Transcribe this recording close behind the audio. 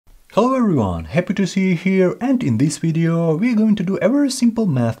Hello everyone, happy to see you here, and in this video we're going to do a very simple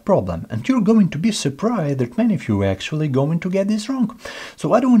math problem, and you're going to be surprised that many of you are actually going to get this wrong.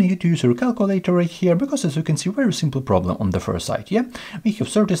 So I don't want you to use your calculator right here, because as you can see, very simple problem on the first side, yeah? We have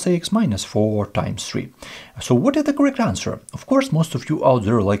 36 minus 4 times 3. So what is the correct answer? Of course, most of you out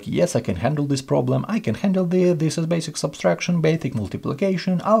there are like, yes, I can handle this problem, I can handle this is basic subtraction, basic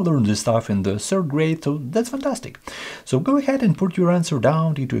multiplication, I'll learn this stuff in the 3rd grade, so that's fantastic. So go ahead and put your answer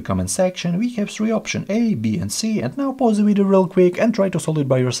down into a comment section. We have 3 options, A, B and C, and now pause the video real quick and try to solve it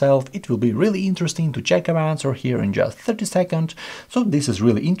by yourself. It will be really interesting to check our answer here in just 30 seconds. So this is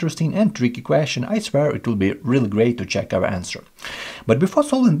really interesting and tricky question. I swear it will be really great to check our answer. But before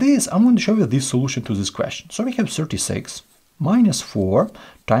solving this, I'm going to show you the solution to this question. So we have 36 minus 4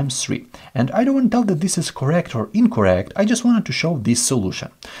 times 3. And I don't want to tell that this is correct or incorrect, I just wanted to show this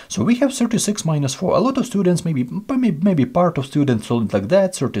solution. So we have 36 minus 4. A lot of students, maybe part of students solve it like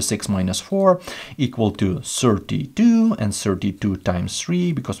that. 36 minus 4 equal to 32, and 32 times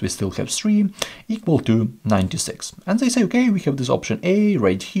 3, because we still have 3, equal to 96. And they say, okay, we have this option A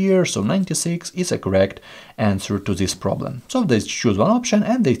right here, so 96 is a correct answer to this problem. So they choose one option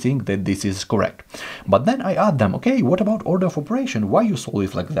and they think that this is correct. But then I ask them, okay, what about order of operation? Why you solve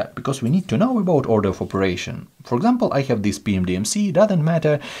it like that? Because we need to know about order of operation. For example, I have this PMDMC, doesn't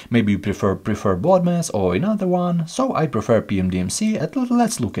matter, maybe you prefer BODMAS or another one, so I prefer PMDMC.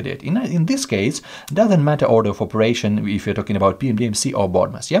 Let's look at it. In this case, doesn't matter order of operation if you're talking about PMDMC or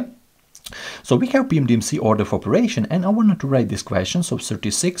BODMAS, yeah? So we have PMDMC order of operation, and I wanted to write this question, so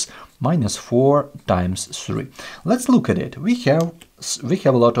 36 minus 4 times 3. Let's look at it. We have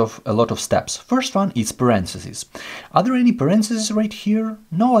a lot of steps. First one is parentheses. Are there any parentheses right here?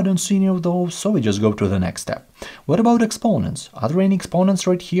 No, I don't see any of those, so we just go to the next step. What about exponents? Are there any exponents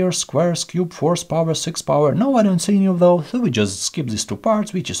right here? Squares, cube, fourth power, sixth power? No, I don't see any of those, so we just skip these two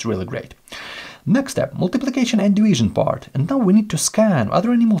parts, which is really great. Next step, multiplication and division part. And now we need to scan. Are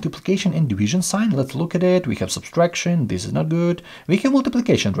there any multiplication and division sign? Let's look at it. We have subtraction. This is not good. We have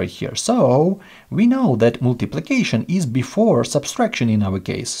multiplication right here. So we know that multiplication is before subtraction in our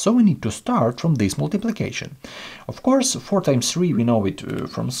case. So we need to start from this multiplication. Of course, 4 times 3, we know it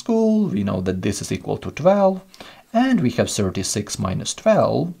from school. We know that this is equal to 12. And we have 36 minus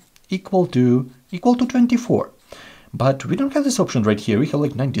 12 equal to 24. But we don't have this option right here. We have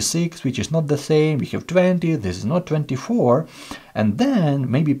like 96, which is not the same. We have 20, this is not 24. And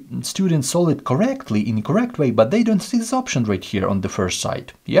then maybe students solve it correctly, in the correct way, but they don't see this option right here on the first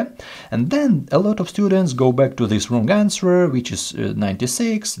side. Yeah? And then a lot of students go back to this wrong answer, which is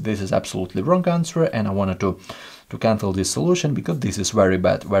 96. This is absolutely wrong answer, and I wanted to cancel this solution because this is very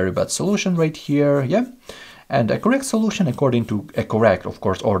bad solution right here. Yeah? And a correct solution according to a correct, of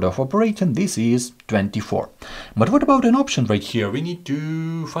course, order of operation, this is 24. But what about an option right here? We need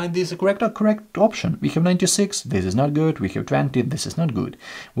to find this correct option. We have 96, this is not good. We have 20, this is not good.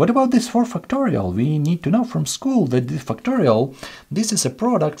 What about this 4 factorial? We need to know from school that the factorial, this is a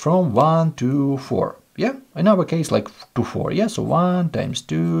product from 1 to 4. Yeah, in our case, like to 4. Yeah, so 1 times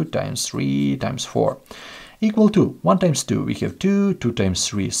 2 times 3 times 4. Equal to 1 times 2, we have 2, 2 times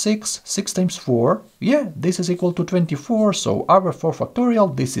 3, 6, 6 times 4, yeah, this is equal to 24, so our 4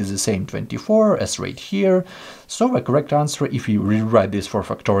 factorial, this is the same 24 as right here, so a correct answer, if we rewrite this 4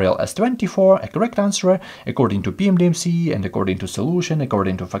 factorial as 24, a correct answer, according to PMDMC and according to solution,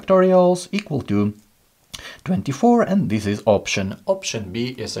 according to factorials, equal to 24, and this is option B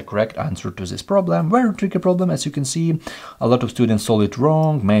is a correct answer to this problem. Very tricky problem, as you can see. A lot of students solve it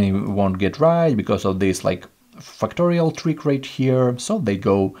wrong, many won't get right because of this like factorial trick right here, so they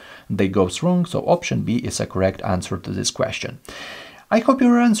go wrong. So option B is a correct answer to this question. I hope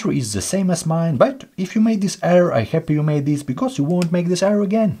your answer is the same as mine, but if you made this error, I'm happy you made this because you won't make this error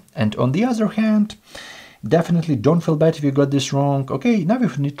again. And on the other hand, definitely don't feel bad if you got this wrong. Okay, now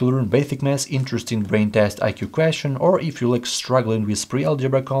if you need to learn basic math, interesting brain test, IQ question, or if you like struggling with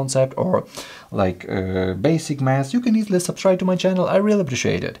pre-algebra concept or like basic math, you can easily subscribe to my channel. I really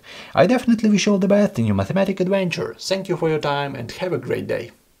appreciate it. I definitely wish you all the best in your mathematical adventure. Thank you for your time and have a great day.